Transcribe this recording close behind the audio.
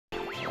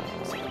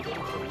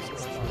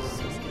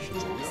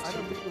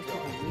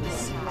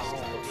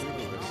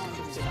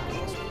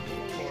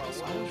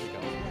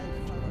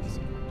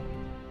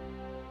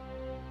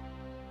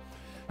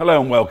Hello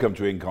and welcome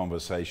to In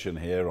Conversation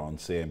here on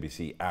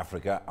CNBC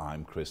Africa.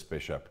 I'm Chris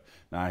Bishop.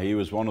 Now, he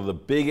was one of the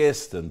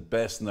biggest and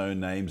best known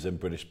names in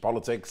British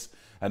politics,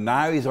 and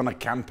now he's on a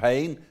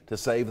campaign to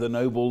save the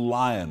noble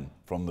lion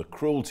from the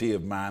cruelty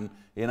of man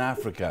in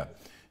Africa.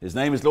 His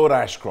name is Lord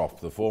Ashcroft,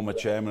 the former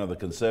chairman of the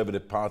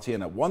Conservative Party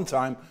and at one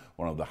time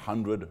one of the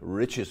 100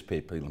 richest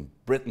people in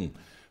Britain.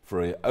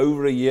 For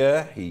over a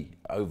year, he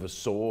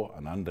oversaw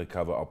an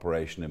undercover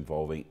operation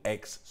involving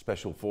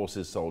ex-Special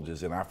Forces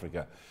soldiers in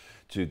Africa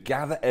to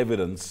gather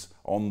evidence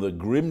on the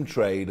grim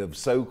trade of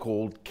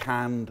so-called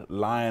canned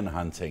lion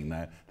hunting.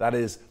 Now, that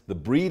is the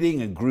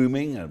breeding and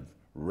grooming of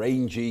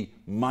rangy,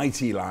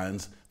 mighty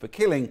lions for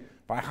killing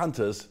by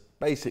hunters,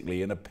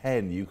 basically in a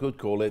pen. You could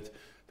call it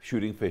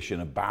shooting fish in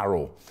a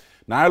barrel.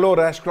 Now, Lord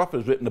Ashcroft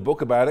has written a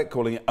book about it,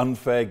 calling it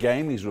Unfair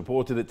Game. He's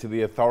reported it to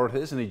the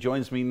authorities, and he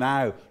joins me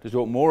now to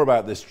talk more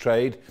about this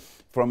trade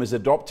from his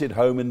adopted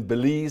home in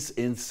Belize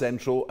in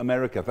Central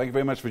America. Thank you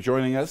very much for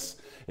joining us,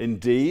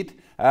 indeed.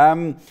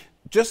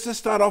 Just to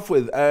start off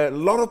with, a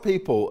lot of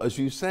people, as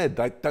you said,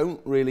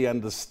 don't really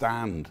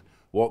understand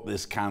what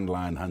this canned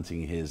lion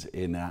hunting is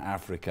in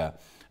Africa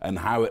and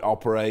how it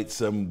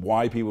operates and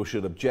why people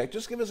should object.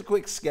 Just give us a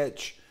quick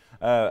sketch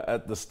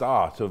at the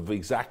start of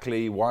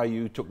exactly why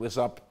you took this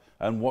up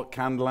and what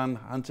canned lion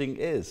hunting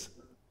is.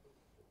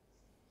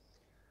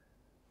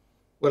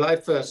 Well, I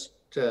first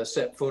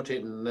set foot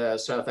in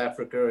South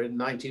Africa in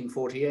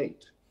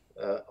 1948.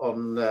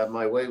 On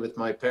my way with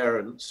my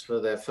parents for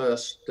their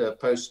first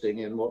posting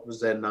in what was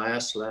then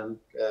Nyasaland,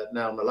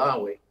 now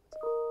Malawi.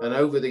 And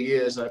over the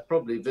years, I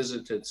probably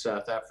visited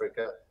South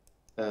Africa,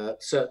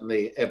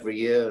 certainly every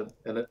year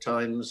and at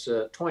times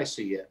twice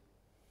a year.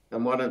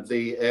 And one of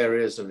the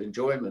areas of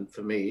enjoyment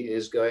for me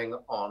is going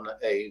on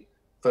a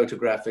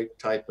photographic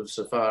type of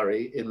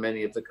safari in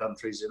many of the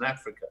countries in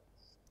Africa.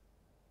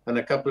 And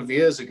a couple of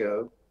years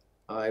ago,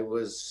 I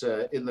was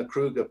in the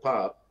Kruger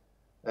Park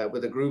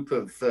with a group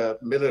of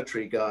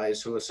military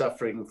guys who are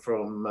suffering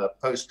from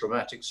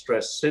post-traumatic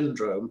stress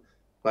syndrome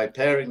by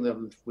pairing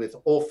them with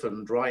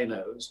orphaned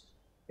rhinos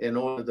in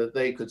order that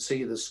they could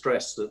see the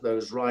stress that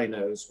those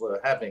rhinos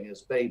were having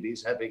as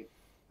babies, having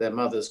their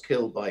mothers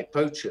killed by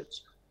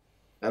poachers.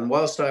 And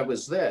whilst I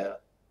was there,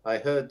 I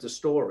heard the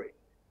story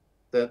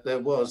that there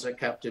was a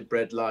captive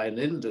bred lion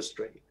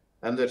industry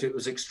and that it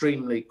was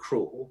extremely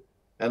cruel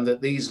and that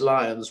these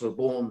lions were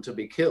born to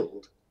be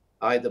killed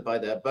either by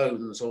their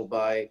bones or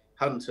by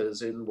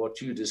hunters in what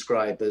you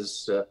describe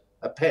as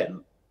a pen.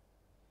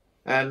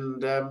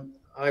 And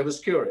I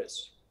was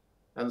curious.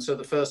 And so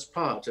the first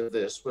part of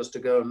this was to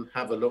go and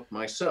have a look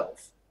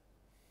myself.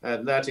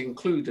 And that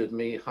included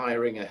me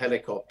hiring a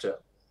helicopter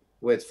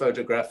with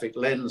photographic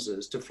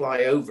lenses to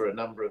fly over a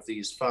number of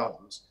these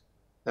farms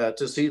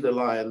to see the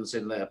lions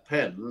in their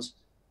pens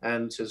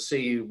and to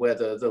see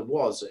whether there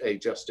was a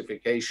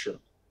justification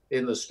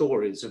in the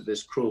stories of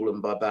this cruel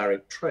and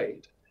barbaric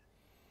trade.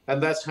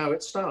 And that's how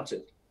it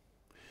started.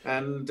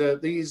 And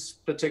these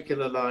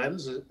particular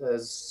lions,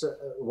 as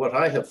what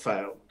I have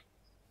found,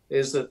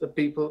 is that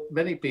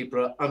many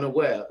people are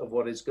unaware of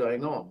what is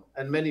going on,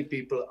 and many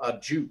people are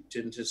duped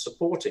into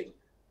supporting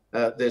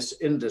this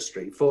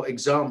industry. For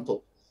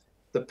example,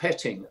 the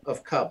petting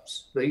of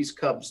cubs, these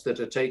cubs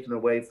that are taken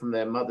away from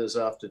their mothers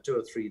after 2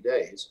 or 3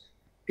 days,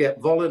 get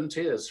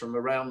volunteers from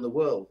around the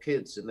world,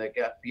 kids in their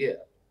gap year,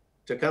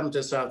 to come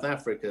to South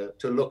Africa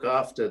to look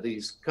after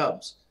these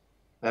cubs.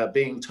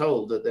 Being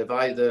told that they've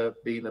either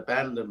been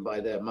abandoned by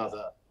their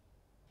mother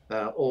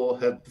or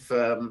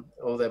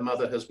their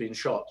mother has been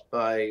shot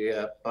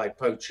by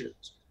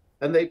poachers.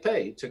 And they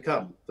pay to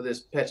come for this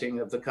petting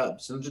of the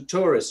cubs. And the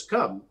tourists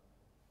come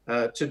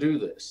to do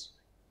this.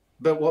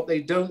 But what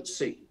they don't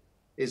see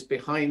is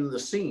behind the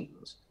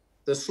scenes,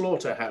 the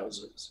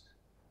slaughterhouses,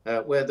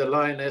 where the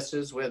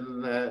lionesses,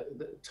 when the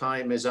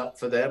time is up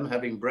for them,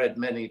 having bred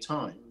many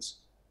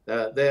times,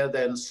 they're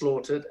then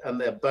slaughtered and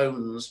their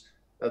bones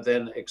are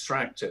then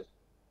extracted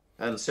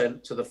and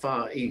sent to the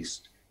Far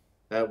East,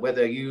 where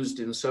they're used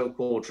in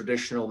so-called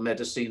traditional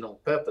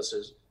medicinal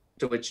purposes,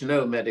 to which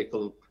no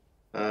medical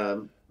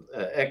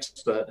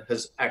expert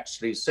has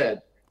actually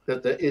said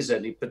that there is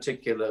any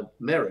particular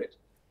merit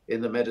in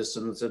the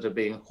medicines that are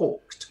being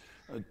hawked.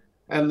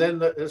 And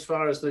then as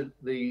far as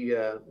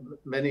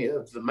many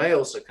of the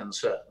males are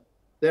concerned,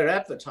 they're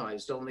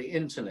advertised on the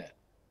internet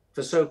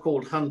for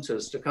so-called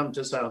hunters to come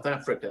to South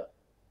Africa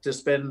to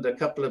spend a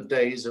couple of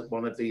days at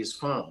one of these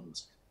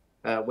farms,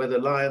 where the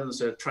lions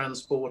are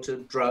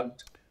transported,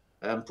 drugged,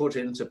 and put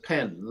into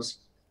pens,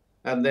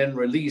 and then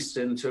released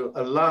into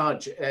a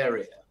large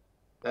area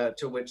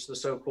to which the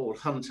so-called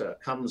hunter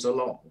comes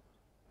along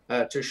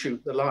to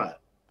shoot the lion.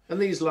 And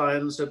these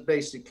lions are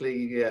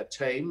basically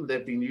tame.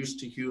 They've been used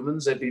to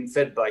humans. They've been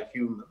fed by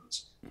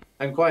humans.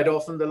 And quite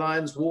often the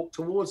lions walk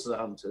towards the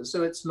hunters,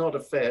 so it's not a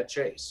fair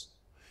chase.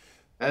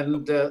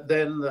 And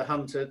then the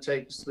hunter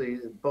takes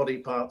the body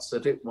parts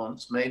that it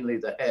wants, mainly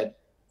the head,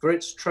 for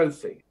its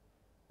trophy,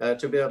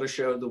 to be able to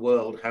show the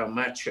world how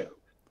macho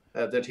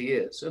that he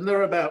is. And there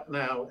are about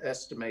now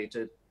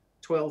estimated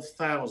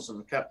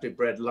 12,000 captive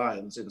bred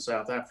lions in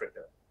South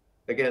Africa.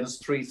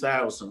 against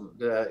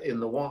 3,000 in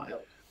the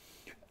wild.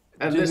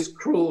 And this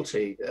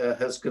cruelty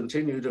has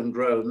continued and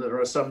grown. There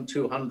are some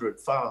 200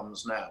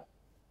 farms now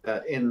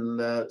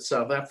in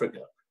South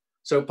Africa.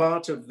 So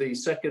part of the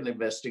second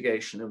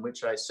investigation, in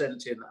which I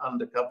sent in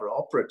undercover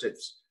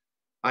operatives,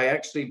 I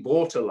actually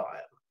bought a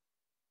lion.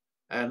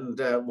 And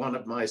one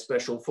of my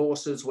special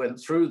forces went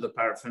through the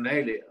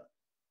paraphernalia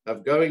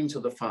of going to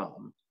the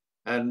farm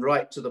and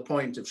right to the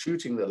point of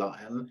shooting the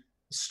lion,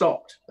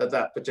 stopped at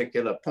that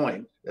particular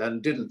point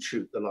and didn't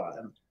shoot the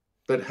lion.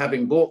 But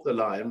having bought the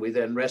lion, we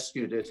then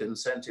rescued it and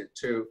sent it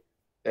to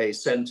a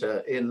center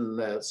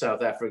in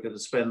South Africa to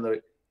spend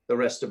the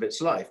rest of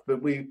its life.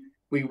 But we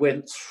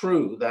went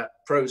through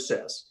that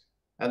process,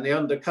 and the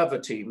undercover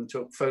team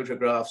took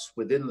photographs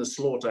within the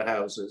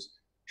slaughterhouses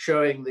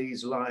showing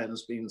these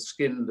lions being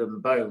skinned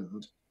and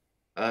boned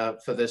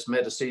for this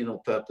medicinal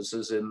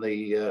purposes in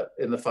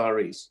the Far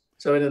East.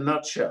 So in a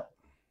nutshell,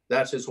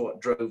 that is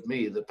what drove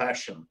me the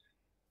passion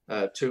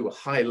to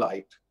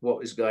highlight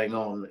what is going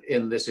on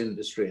in this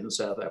industry in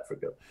South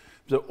Africa.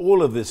 So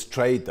all of this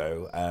trade,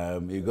 though,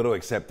 you've got to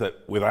accept that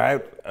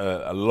without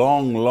a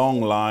long,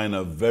 long line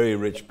of very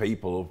rich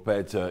people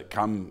prepared to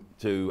come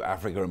to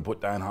Africa and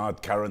put down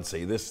hard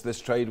currency,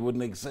 this trade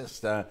wouldn't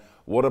exist.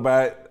 What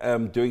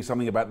about doing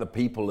something about the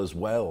people as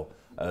well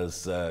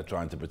as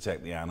trying to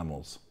protect the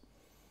animals?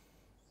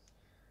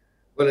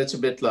 Well, it's a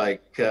bit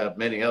like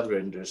many other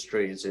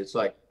industries. It's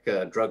like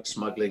drug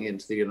smuggling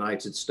into the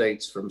United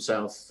States from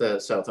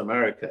South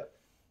America.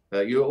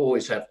 You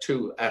always have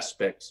two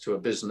aspects to a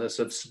business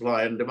of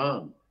supply and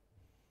demand.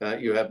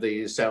 You have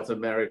the South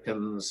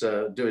Americans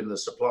doing the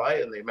supply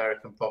and the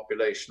American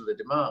population the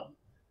demand.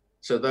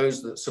 So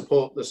those that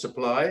support the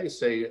supply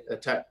say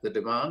attack the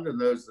demand, and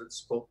those that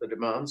support the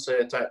demand say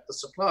attack the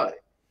supply.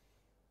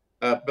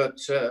 But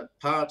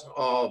part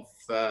of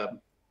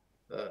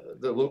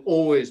there will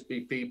always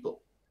be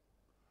people.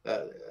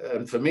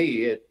 And for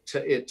me,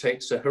 it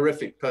takes a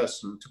horrific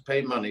person to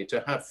pay money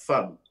to have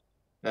fun,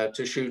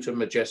 to shoot a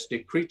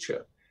majestic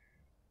creature.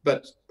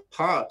 But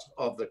part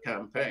of the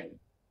campaign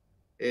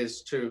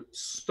is to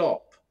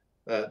stop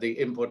the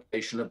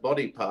importation of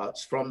body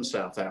parts from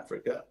South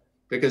Africa,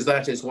 because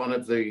that is one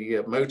of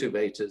the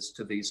motivators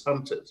to these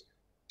hunters,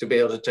 to be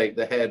able to take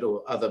the head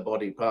or other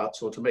body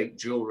parts or to make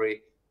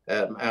jewelry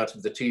out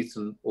of the teeth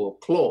or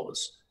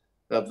claws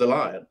of the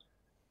lion.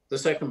 The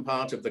second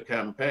part of the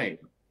campaign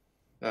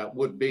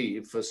would be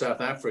for South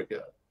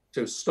Africa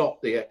to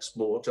stop the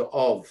export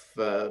of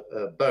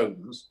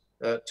bones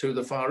to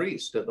the Far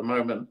East. At the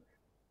moment,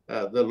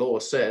 the law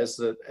says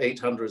that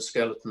 800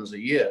 skeletons a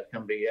year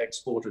can be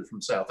exported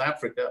from South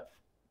Africa,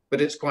 but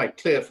it's quite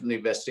clear from the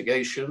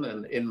investigation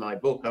and in my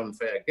book,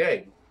 Unfair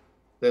Game,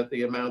 that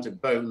the amount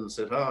of bones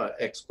that are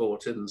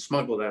exported and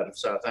smuggled out of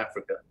South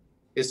Africa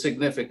is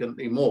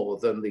significantly more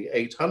than the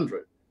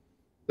 800.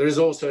 There is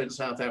also in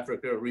South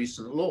Africa a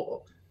recent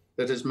law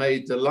that has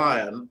made the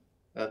lion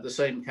the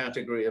same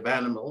category of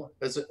animal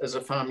as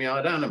a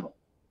farmyard animal,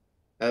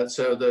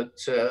 so that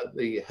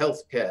the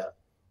healthcare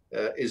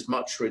is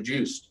much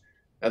reduced.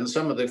 And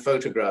some of the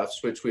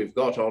photographs which we've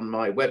got on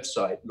my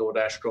website,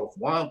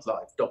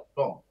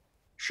 lordashcroftwildlife.com,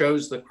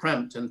 shows the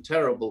cramped and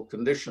terrible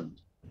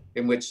conditions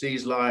in which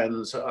these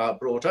lions are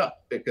brought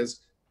up,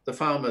 because the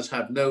farmers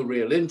have no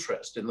real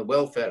interest in the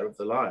welfare of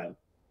the lion.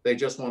 They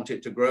just want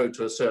it to grow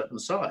to a certain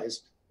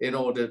size in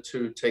order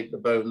to take the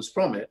bones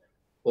from it,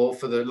 or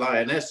for the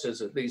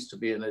lionesses at least to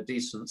be in a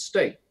decent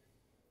state,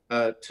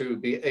 to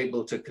be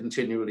able to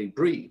continually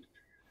breed.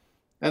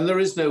 And there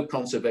is no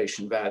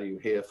conservation value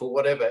here for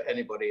whatever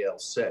anybody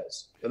else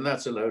says. And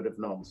that's a load of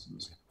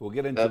nonsense. We'll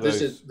get into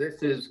those.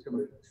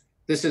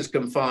 This is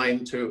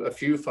confined to a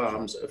few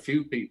farms, a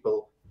few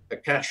people, a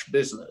cash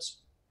business.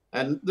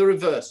 And the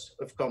reverse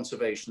of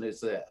conservation is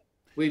there.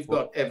 We've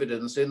got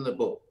evidence in the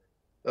book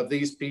of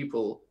these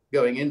people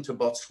going into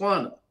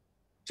Botswana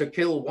to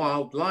kill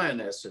wild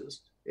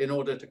lionesses in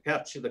order to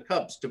capture the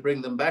cubs, to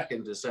bring them back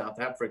into South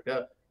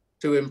Africa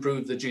to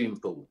improve the gene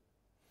pool.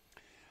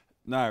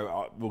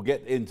 Now, we'll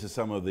get into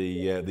some of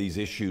these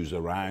issues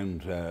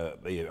around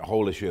the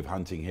whole issue of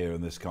hunting here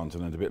in this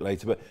continent a bit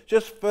later. But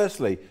just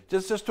firstly,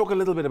 just talk a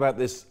little bit about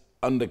this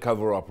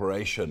undercover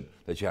operation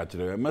that you had to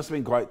do. It must have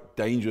been quite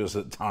dangerous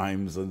at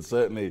times and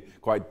certainly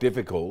quite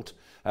difficult.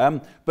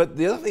 But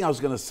the other thing I was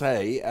going to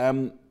say,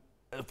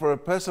 for a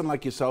person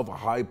like yourself, a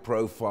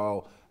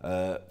high-profile,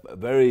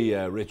 very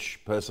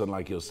rich person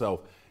like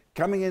yourself,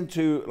 coming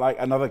into like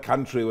another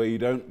country where you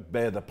don't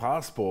bear the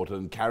passport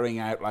and carrying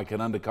out like an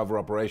undercover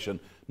operation,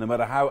 no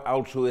matter how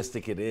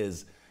altruistic it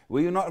is, were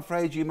you not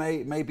afraid you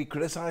may be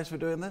criticized for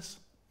doing this?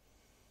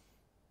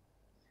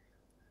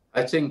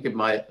 I think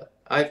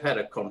I've had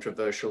a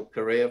controversial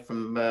career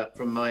from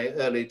my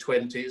early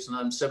 20s, and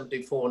I'm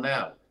 74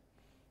 now.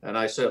 And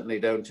I certainly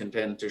don't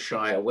intend to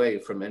shy away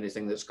from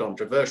anything that's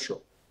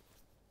controversial.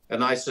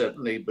 And I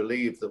certainly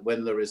believe that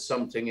when there is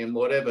something in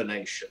whatever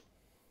nation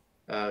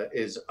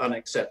is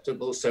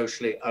unacceptable,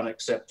 socially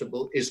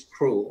unacceptable, is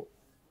cruel,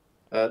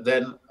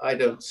 then I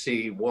don't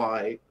see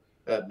why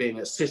being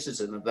a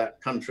citizen of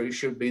that country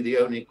should be the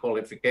only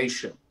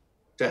qualification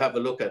to have a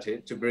look at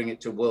it, to bring it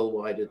to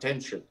worldwide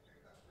attention.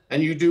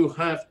 And you do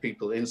have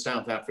people in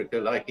South Africa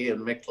like Ian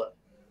Mickler,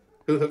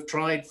 who have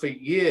tried for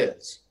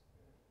years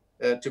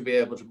to be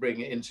able to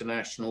bring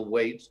international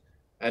weight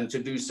and to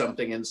do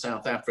something in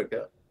South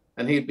Africa.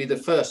 And he'd be the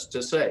first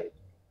to say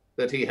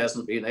that he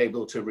hasn't been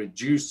able to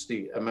reduce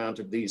the amount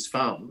of these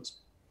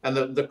farms, and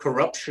the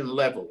corruption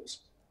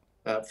levels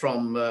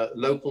from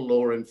local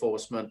law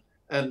enforcement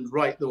and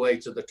right the way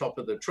to the top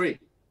of the tree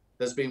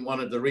has been one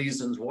of the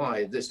reasons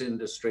why this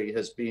industry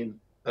has been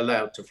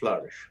allowed to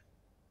flourish.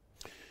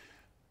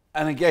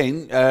 And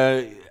again,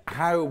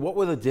 what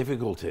were the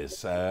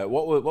difficulties?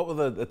 What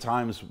were the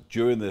times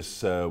during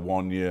this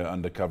 1 year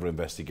undercover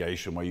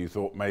investigation where you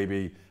thought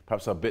maybe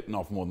perhaps I've bitten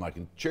off more than I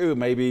can chew?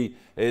 Maybe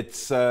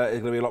it's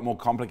going to be a lot more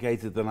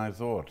complicated than I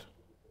thought.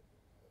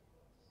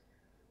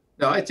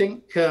 No, I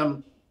think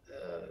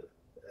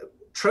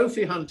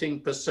trophy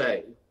hunting per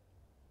se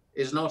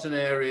is not an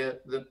area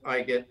that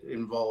I get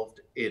involved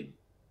in.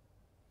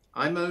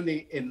 I'm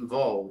only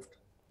involved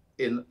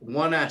in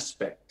one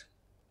aspect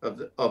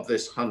of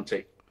this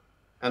hunting,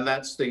 and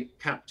that's the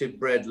captive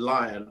bred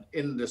lion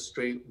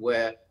industry,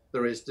 where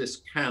there is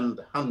this canned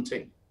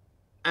hunting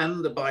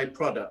and the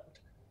byproduct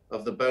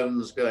of the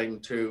bones going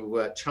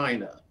to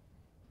China.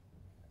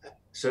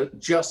 So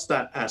just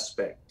that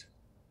aspect.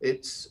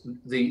 It's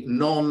the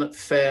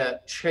non-fair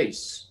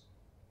chase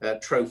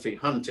trophy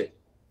hunting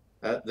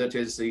that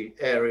is the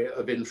area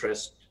of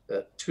interest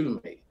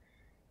to me.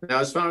 Now,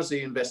 as far as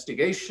the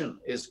investigation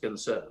is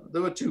concerned,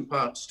 there were two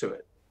parts to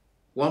it.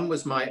 One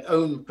was my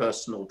own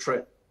personal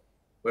trip,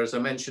 where, as I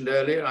mentioned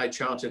earlier, I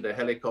chartered a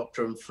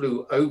helicopter and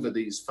flew over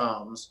these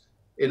farms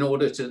in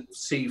order to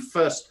see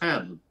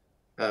firsthand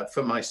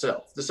for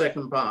myself. The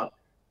second part,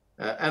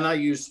 and I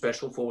used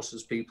special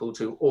forces people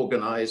to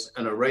organize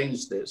and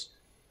arrange this,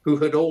 who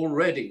had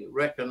already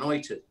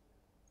reconnoitered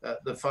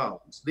the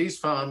farms. These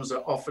farms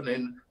are often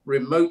in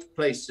remote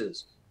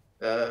places,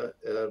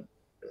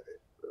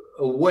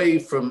 away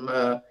from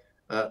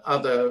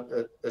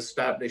other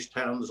established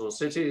towns or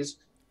cities,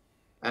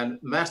 and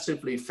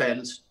massively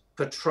fenced,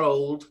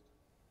 patrolled,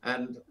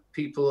 and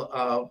people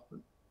are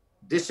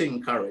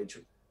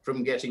disencouraged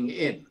from getting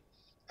in.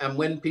 And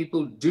when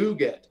people do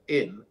get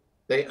in,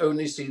 they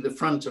only see the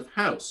front of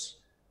house,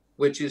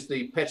 which is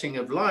the petting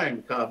of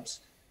lion cubs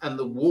and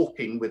the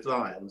walking with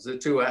lions, the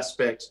two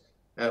aspects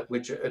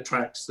which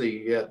attracts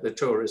the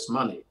tourist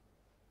money.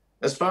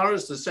 As far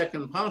as the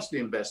second part of the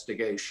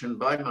investigation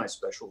by my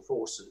special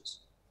forces,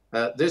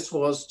 this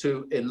was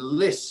to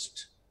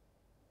enlist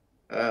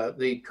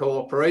the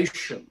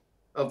cooperation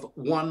of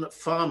one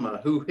farmer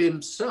who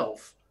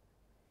himself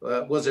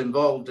was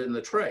involved in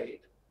the trade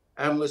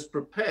and was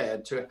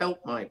prepared to help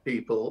my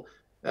people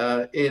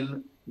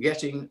in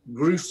getting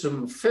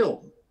gruesome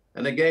film.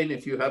 And again,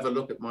 if you have a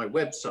look at my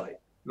website,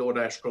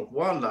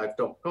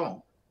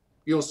 lordashcroftwildlife.com,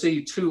 you'll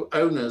see two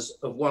owners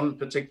of one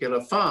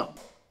particular farm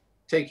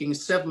taking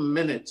 7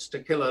 minutes to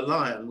kill a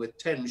lion with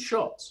 10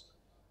 shots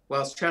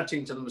whilst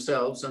chatting to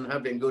themselves and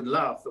having a good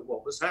laugh at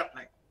what was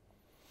happening.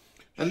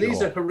 And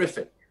these are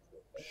horrific.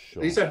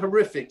 These are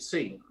horrific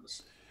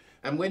scenes.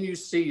 And when you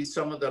see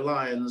some of the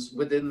lions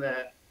within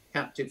their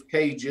captive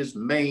cages,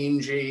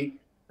 mangy,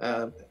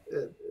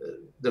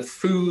 the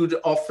food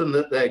often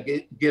that they're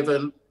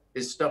given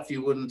is stuff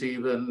you wouldn't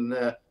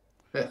even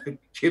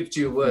give to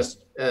your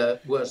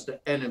worst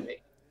enemy.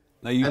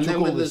 Now you took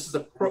all this.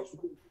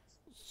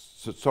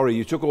 Sorry,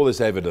 you took all this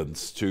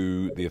evidence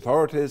to the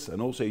authorities,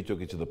 and also you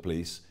took it to the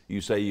police. You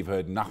say you've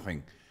heard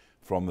nothing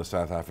from the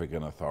South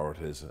African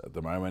authorities at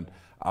the moment.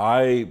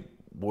 I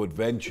would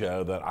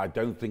venture that I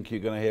don't think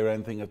you're going to hear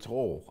anything at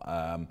all.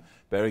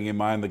 Bearing in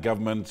mind the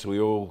government, we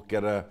all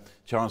get a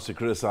chance to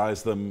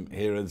criticise them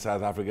here in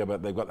South Africa,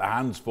 but they've got their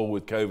hands full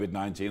with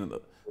COVID-19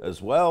 as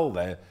well.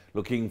 They're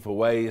looking for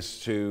ways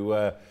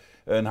to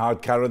earn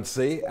hard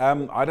currency.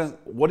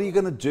 What are you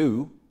going to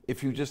do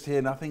if you just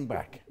hear nothing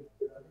back?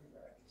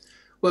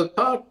 Well,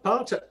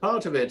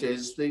 part of it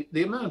is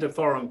the amount of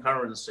foreign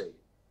currency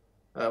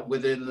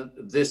within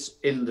this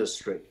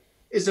industry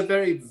is a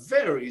very,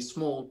 very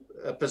small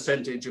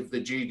percentage of the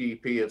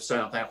GDP of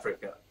South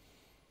Africa.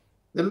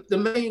 The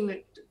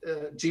main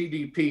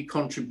GDP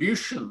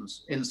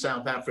contributions in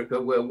South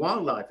Africa, where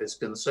wildlife is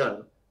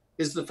concerned,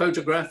 is the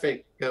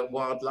photographic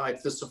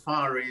wildlife, the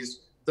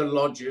safaris, the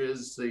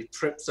lodges, the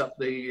trips up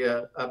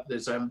the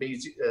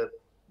Zambezi,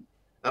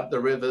 up the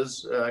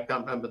rivers. I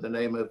can't remember the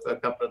name of a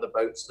couple of the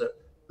boats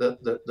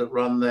that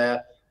run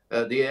there.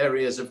 The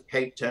areas of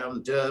Cape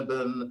Town,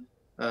 Durban,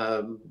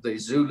 the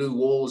Zulu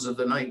wars of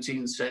the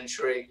 19th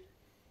century,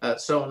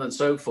 so on and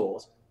so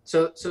forth.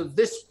 So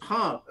this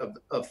part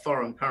of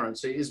foreign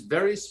currency is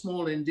very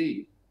small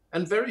indeed,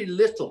 and very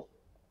little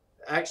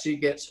actually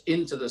gets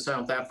into the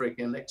South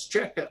African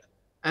exchequer,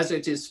 as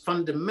it is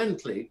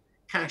fundamentally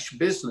cash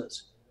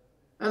business.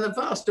 And a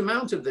vast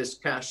amount of this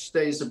cash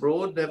stays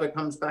abroad, never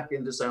comes back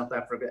into South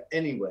Africa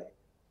anyway.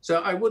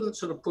 So I wouldn't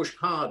sort of push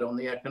hard on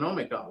the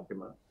economic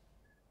argument.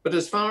 But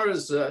as far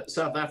as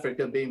South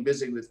Africa being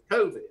busy with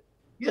COVID,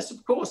 yes,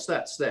 of course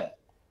that's there.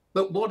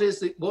 But what is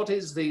the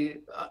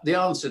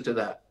answer to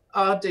that?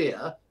 Ah,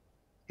 dear,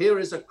 here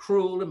is a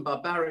cruel and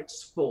barbaric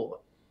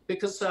sport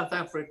because South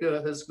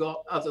Africa has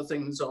got other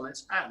things on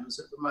its hands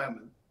at the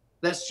moment.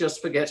 Let's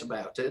just forget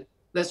about it.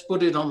 Let's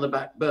put it on the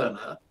back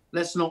burner.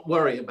 Let's not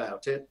worry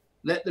about it.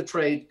 Let the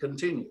trade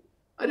continue.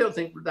 I don't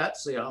think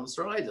that's the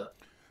answer either.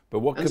 But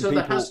what can so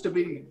people there has to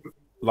be,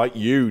 like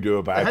you do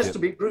about it? There has to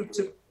be groups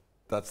of,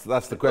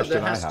 That's the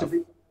question I have.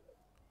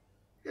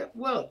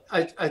 Well,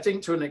 I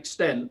think to an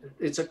extent,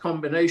 it's a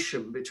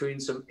combination between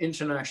some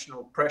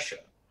international pressure.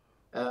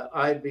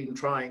 I've been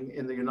trying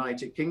in the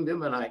United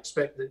Kingdom, and I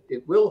expect that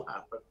it will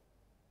happen,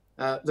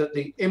 that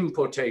the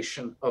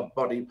importation of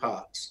body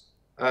parts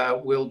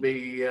will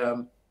be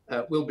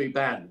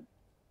banned.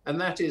 And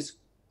that is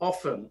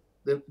often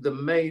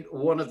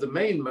one of the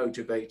main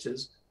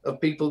motivators of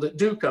people that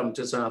do come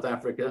to South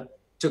Africa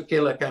to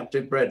kill a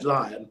captive bred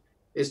lion,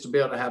 is to be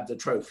able to have the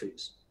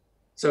trophies.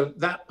 So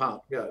that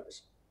part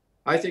goes.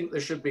 I think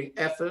there should be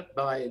effort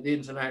by the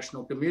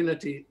international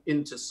community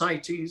into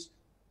CITES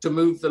to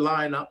move the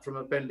line up from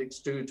Appendix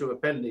 2 to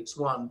Appendix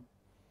 1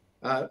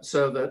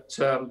 so that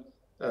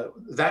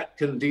that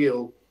can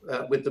deal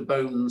with the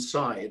bone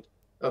side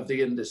of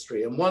the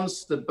industry. And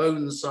once the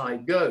bone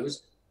side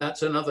goes,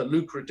 that's another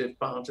lucrative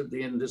part of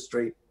the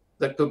industry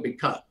that could be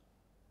cut.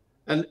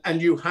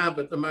 And you have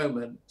at the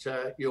moment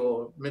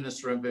your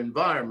Minister of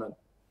Environment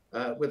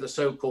with a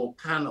so-called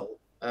panel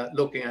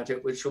looking at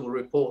it, which will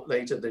report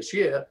later this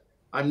year.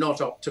 I'm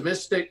not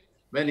optimistic.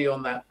 Many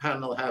on that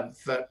panel have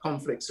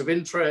conflicts of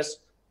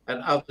interest,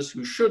 and others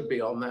who should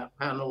be on that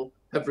panel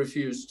have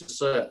refused to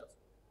serve.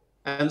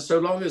 And so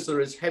long as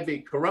there is heavy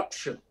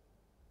corruption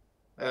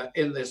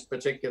in this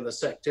particular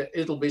sector,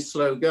 it'll be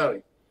slow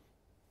going.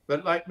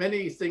 But like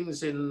many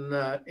things in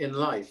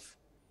life,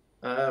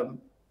 where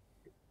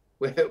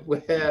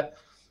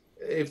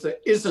if there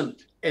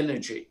isn't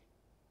energy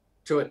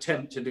to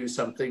attempt to do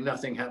something,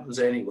 nothing happens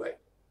anyway.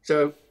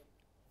 So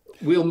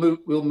we'll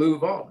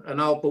move on,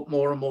 and I'll put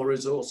more and more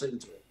resource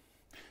into it.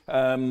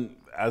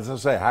 As I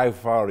say, how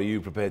far are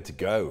you prepared to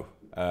go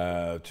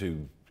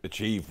to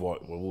achieve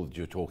what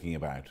you're talking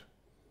about?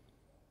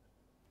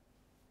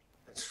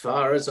 As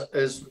far as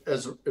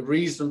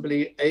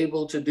reasonably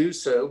able to do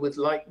so with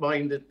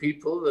like-minded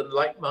people and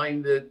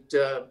like-minded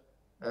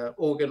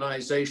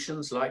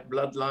organizations like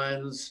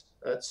Bloodlines,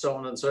 so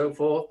on and so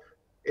forth,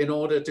 in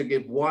order to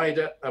give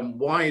wider and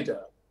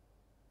wider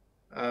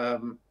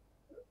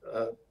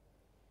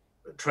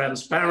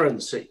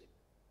transparency,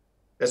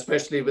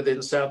 especially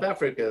within South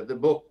Africa. The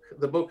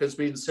book has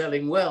been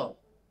selling well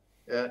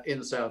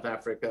in South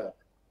Africa.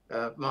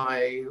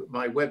 My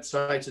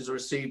website has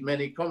received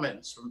many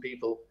comments from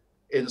people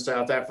in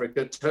South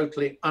Africa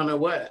totally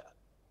unaware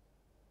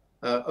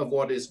of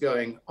what is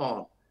going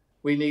on.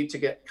 We need to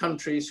get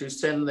countries who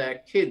send their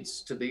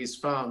kids to these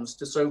farms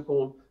to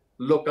so-called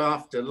look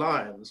after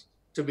lions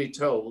to be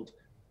told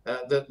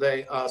that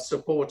they are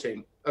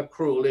supporting a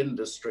cruel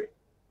industry.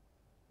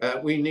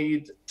 We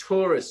need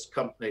tourist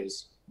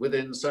companies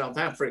within South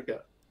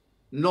Africa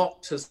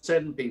not to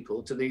send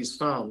people to these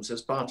farms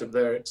as part of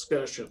their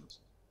excursions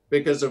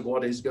because of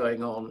what is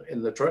going on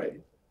in the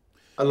trade.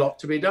 A lot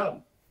to be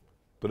done.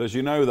 But as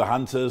you know, the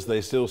hunters, they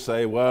still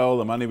say, well,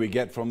 the money we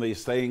get from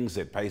these things,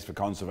 it pays for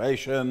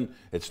conservation,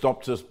 it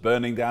stops us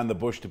burning down the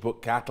bush to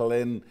put cattle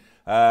in.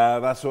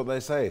 That's what they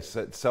say, it's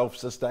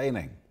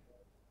self-sustaining.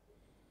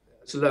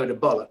 It's a load of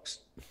bollocks.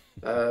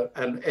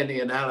 And any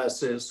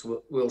analysis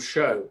will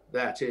show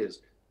that is.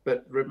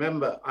 But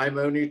remember, I'm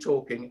only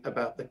talking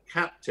about the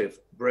captive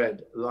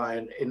bred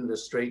lion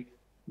industry,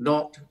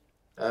 not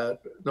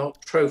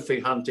trophy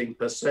hunting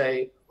per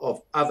se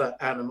of other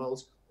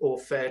animals or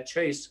fair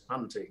chase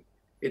hunting.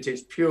 It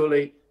is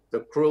purely the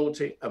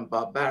cruelty and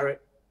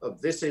barbaric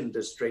of this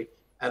industry,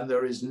 and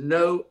there is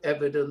no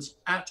evidence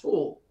at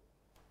all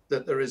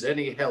that there is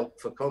any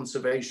help for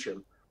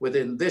conservation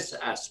within this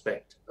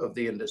aspect of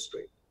the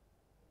industry.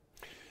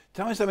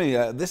 Tell me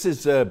something, this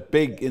is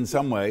big in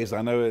some ways.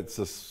 I know it's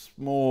a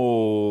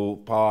small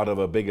part of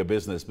a bigger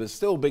business, but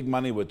still big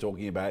money we're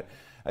talking about.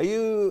 Have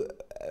you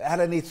had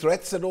any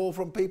threats at all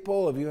from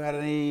people? Have you had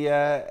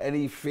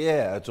any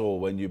fear at all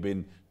when you've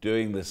been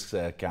doing this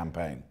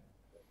campaign?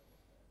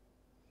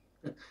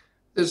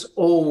 There's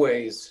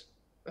always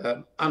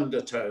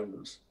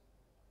undertones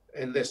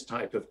in this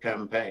type of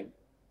campaign,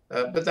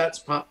 but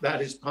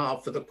that is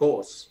par for the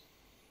course.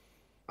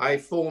 I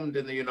formed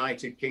in the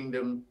United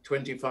Kingdom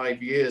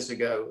 25 years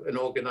ago an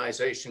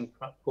organization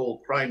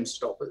called Crime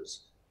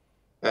Stoppers,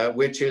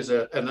 which is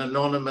an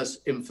anonymous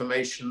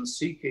information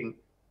seeking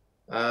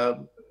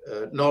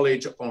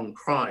knowledge on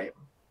crime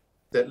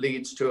that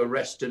leads to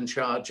arrest and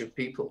charge of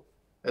people.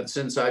 And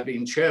since I've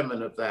been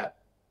chairman of that,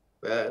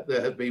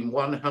 there have been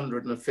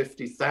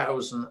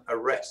 150,000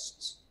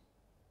 arrests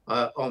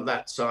on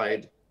that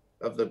side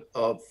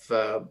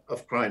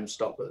of Crime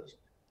Stoppers.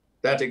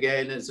 That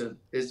again is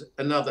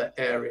another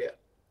area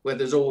where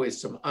there's always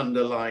some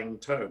underlying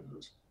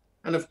tones,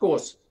 and of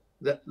course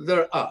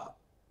there are.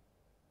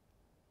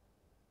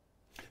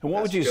 And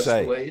what would you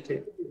say?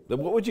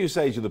 What would you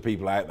say to the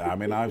people out there? I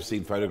mean, I've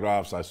seen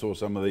photographs. I saw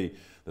some of the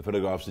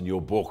photographs in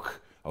your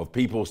book of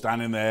people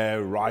standing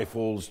there,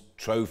 rifles,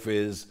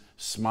 trophies,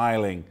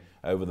 smiling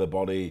over the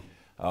body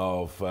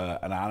of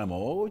an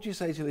animal. What would you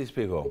say to these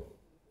people?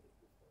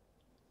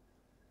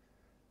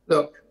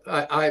 Look,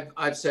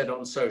 I've said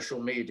on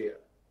social media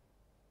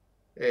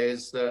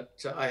is that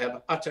I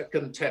have utter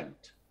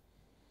contempt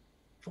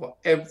for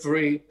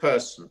every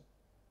person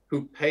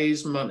who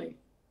pays money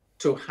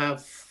to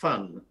have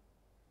fun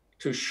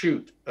to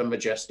shoot a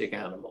majestic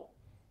animal.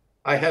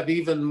 I have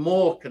even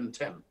more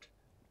contempt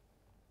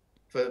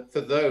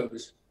for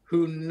those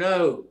who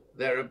know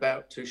they're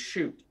about to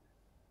shoot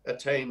a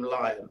tame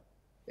lion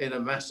in a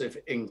massive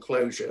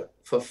enclosure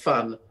for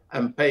fun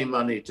and pay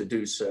money to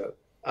do so.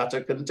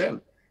 Utter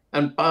contempt.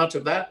 And part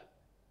of that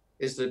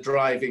is the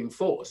driving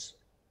force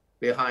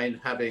behind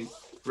having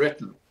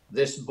written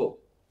this book,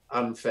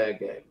 Unfair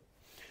Game.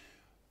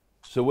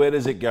 So where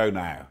does it go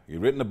now?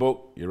 You've written a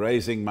book, you're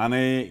raising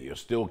money, you're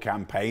still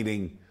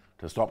campaigning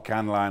to stop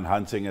canine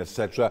hunting,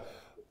 etc.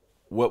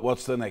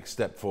 What's the next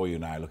step for you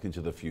now, looking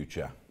to the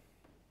future?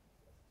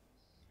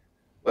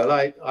 Well,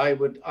 I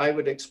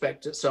would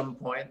expect at some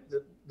point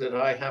that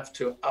I have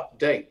to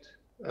update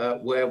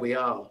where we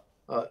are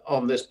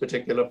on this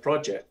particular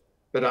project.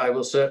 But I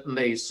will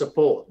certainly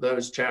support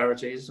those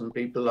charities and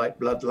people like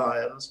Blood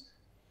Lions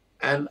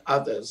and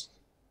others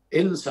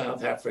in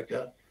South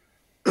Africa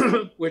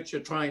which are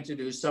trying to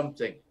do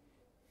something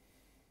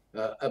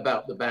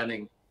about the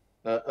banning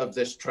of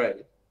this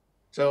trade.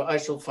 So I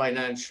shall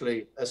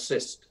financially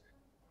assist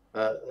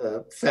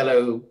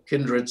fellow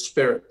kindred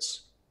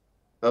spirits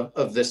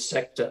of this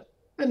sector,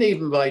 and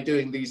even by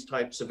doing these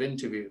types of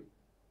interviews,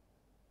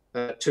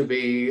 to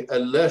be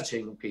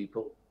alerting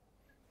people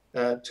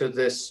to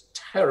this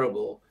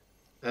terrible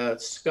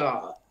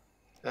scar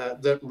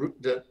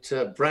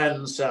that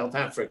brand South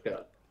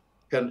Africa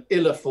can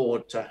ill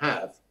afford to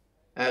have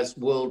as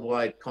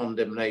worldwide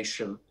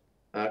condemnation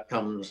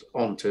comes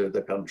onto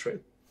the country.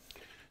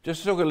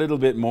 Just to talk a little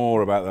bit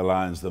more about the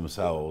lions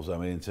themselves. I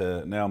mean,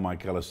 to nail my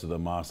colours to the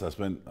mast, I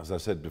spent, as I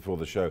said before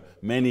the show,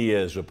 many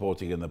years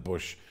reporting in the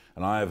bush,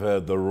 and I have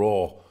heard the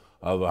roar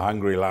of a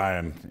hungry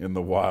lion in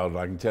the wild.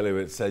 I can tell you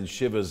it sends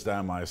shivers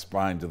down my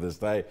spine to this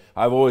day.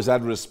 I've always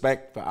had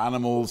respect for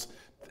animals.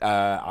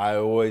 I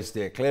always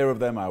steer clear of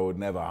them. I would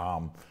never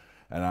harm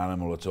an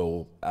animal at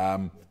all.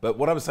 But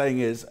what I'm saying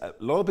is, a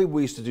lot of people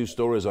we used to do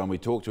stories on, we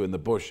talked to in the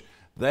bush,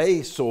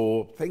 they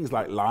saw things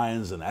like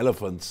lions and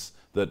elephants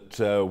that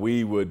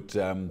we would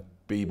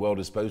be well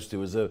disposed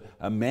to as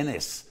a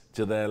menace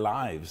to their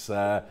lives.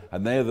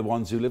 And they're the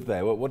ones who live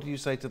there. What do you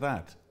say to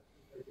that?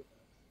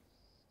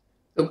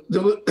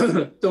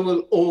 There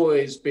will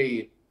always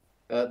be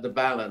the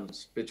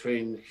balance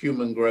between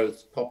human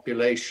growth,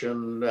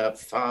 population,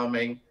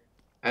 farming,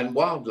 and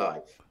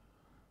wildlife.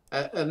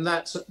 And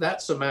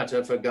that's a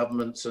matter for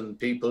governments and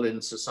people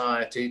in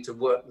society to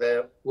work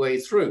their way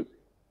through.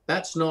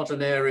 That's not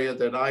an area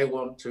that I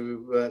want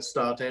to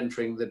start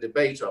entering the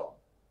debate on,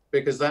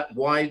 because that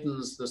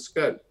widens the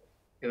scope.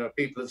 You know,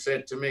 people have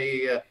said to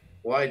me,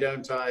 why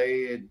don't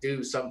I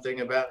do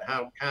something about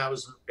how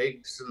cows and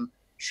pigs and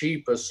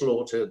sheep are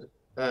slaughtered,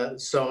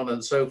 so on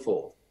and so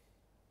forth.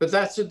 But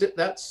that's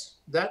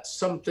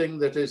something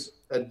that is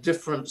a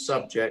different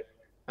subject,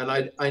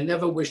 and I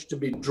never wish to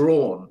be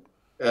drawn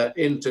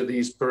into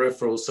these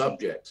peripheral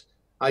subjects.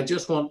 I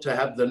just want to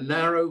have the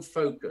narrow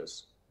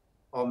focus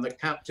on the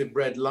captive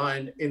bred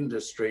lion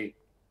industry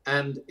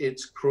and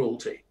its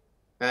cruelty,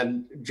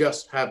 and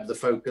just have the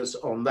focus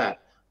on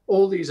that.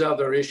 All these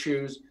other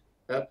issues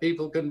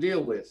people can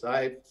deal with.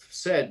 I've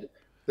said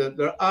that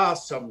there are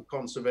some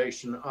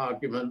conservation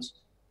arguments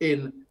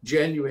in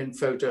genuine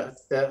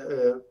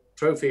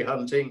trophy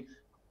hunting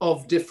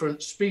of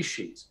different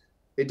species.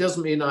 It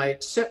doesn't mean I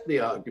accept the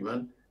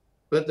argument,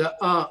 but there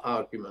are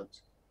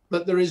arguments.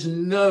 But there is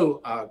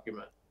no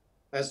argument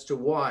as to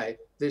why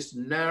this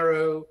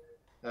narrow,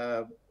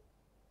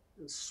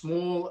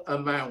 small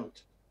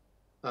amount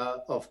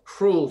of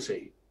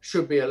cruelty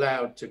should be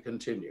allowed to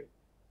continue.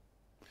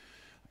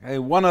 Okay,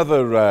 one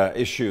other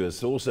issue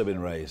has also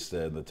been raised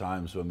in the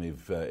times when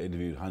we've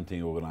interviewed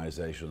hunting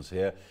organisations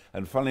here.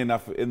 And funnily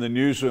enough, in the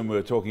newsroom, we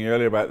were talking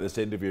earlier about this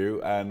interview,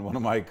 and one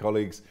of my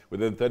colleagues,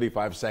 within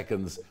 35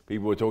 seconds,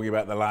 people were talking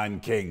about The Lion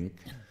King,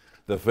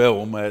 the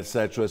film,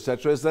 etc.,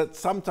 etc., is that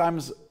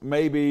sometimes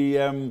maybe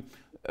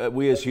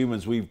we as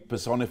humans, we've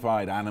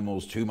personified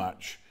animals too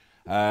much.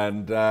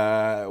 And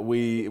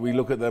we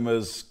look at them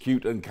as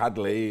cute and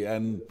cuddly,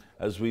 and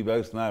as we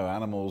both know,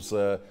 animals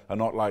are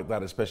not like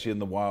that, especially in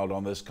the wild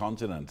on this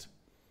continent.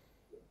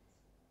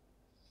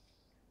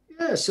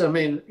 Yes, I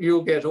mean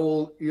you'll get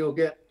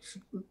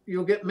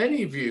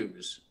many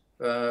views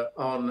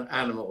on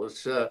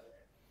animals.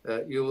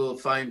 You will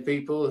find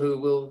people who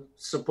will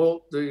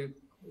support the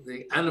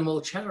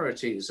animal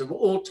charities of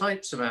all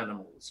types of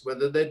animals,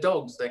 whether they're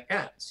dogs, they're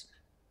cats,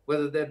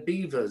 whether they're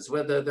beavers,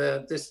 whether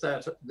they're this,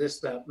 that,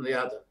 and the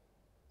other.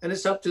 And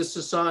it's up to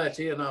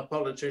society and our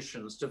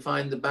politicians to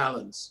find the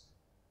balance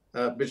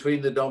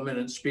between the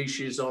dominant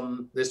species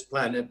on this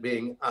planet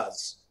being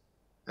us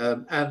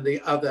and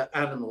the other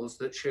animals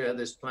that share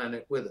this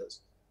planet with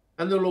us.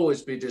 And there'll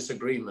always be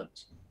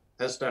disagreements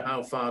as to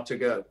how far to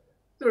go.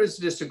 There is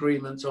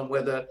disagreements on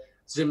whether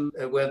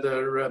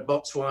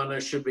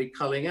Botswana should be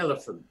culling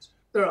elephants.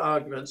 There are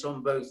arguments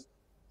on both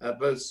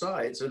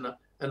sides,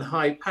 and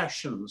high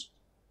passions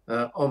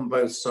on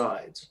both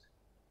sides.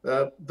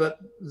 But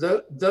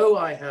though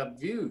I have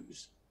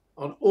views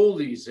on all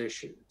these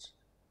issues,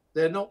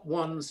 they're not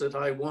ones that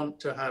I want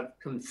to have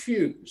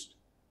confused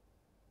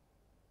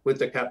with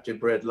the captive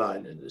bred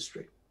lion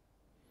industry.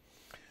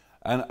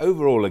 And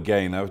overall,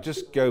 again, I'll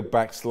just go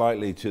back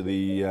slightly to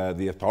the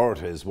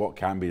authorities, what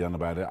can be done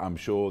about it. I'm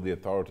sure the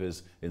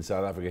authorities in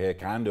South Africa here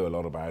can do a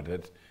lot about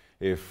it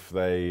if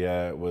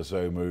they were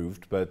so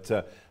moved. But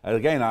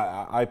again,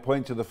 I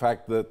point to the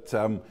fact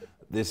that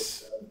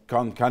this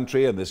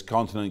country and this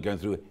continent going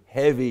through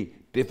heavy,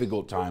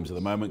 difficult times at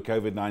the moment.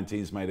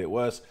 COVID-19's made it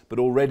worse, but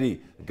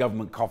already the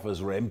government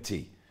coffers are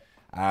empty.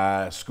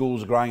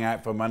 Schools are crying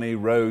out for money,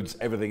 roads,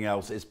 everything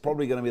else. It's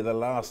probably going to be the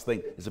last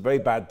thing. It's a very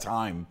bad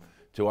time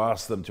to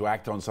ask them to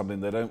act on something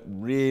they don't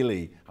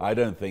really, I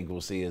don't think, will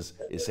see as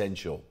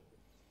essential.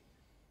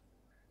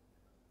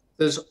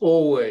 There's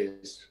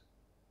always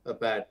a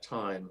bad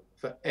time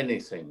for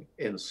anything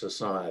in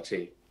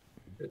society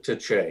to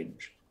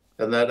change.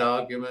 And that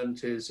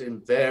argument is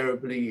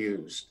invariably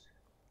used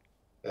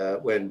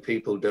when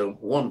people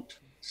don't want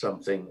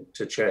something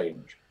to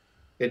change.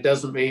 It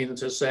doesn't mean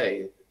to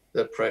say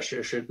that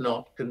pressure should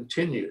not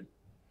continue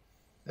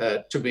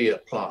to be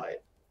applied.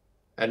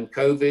 And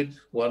COVID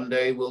one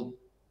day will,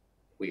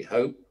 we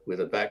hope, with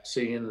a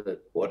vaccine,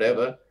 that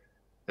whatever,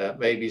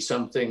 may be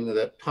something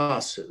that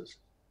passes.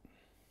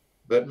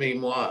 But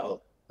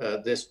meanwhile,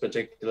 this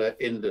particular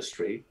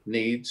industry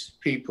needs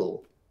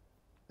people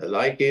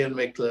like Ian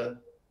Mickler,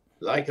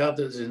 like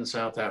others in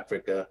South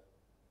Africa,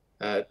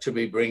 to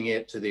be bringing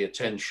it to the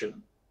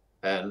attention.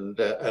 And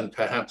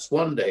perhaps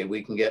one day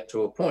we can get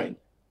to a point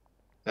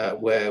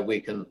where we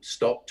can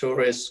stop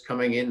tourists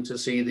coming in to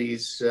see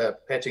these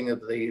petting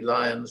of the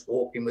lions,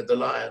 walking with the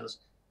lions.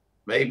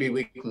 Maybe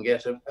we can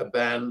get a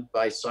ban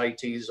by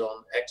CITES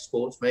on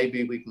exports.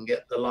 Maybe we can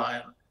get the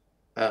lion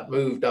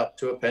moved up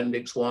to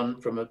Appendix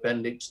 1 from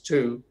Appendix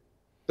 2.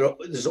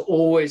 There's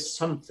always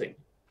something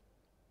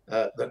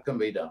that can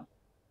be done.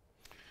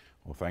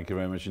 Well, thank you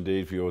very much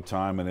indeed for your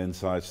time and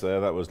insights there.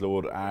 That was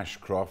Lord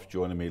Ashcroft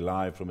joining me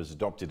live from his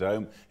adopted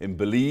home in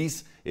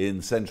Belize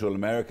in Central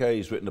America.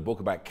 He's written a book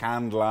about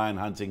canned lion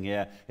hunting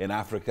here in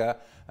Africa,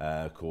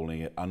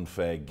 calling it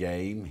Unfair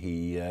Game.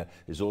 He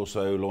has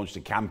also launched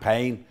a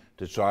campaign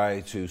to try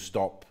to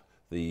stop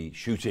the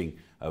shooting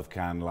of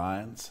canned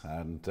lions,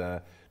 and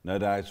no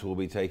doubt we'll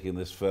be taking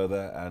this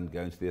further and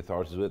going to the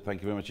authorities with it.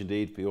 Thank you very much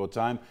indeed for your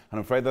time. And I'm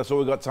afraid that's all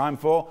we've got time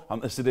for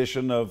on this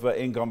edition of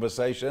In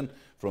Conversation.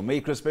 From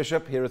me, Chris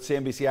Bishop, here at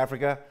CNBC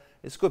Africa,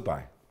 it's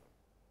goodbye.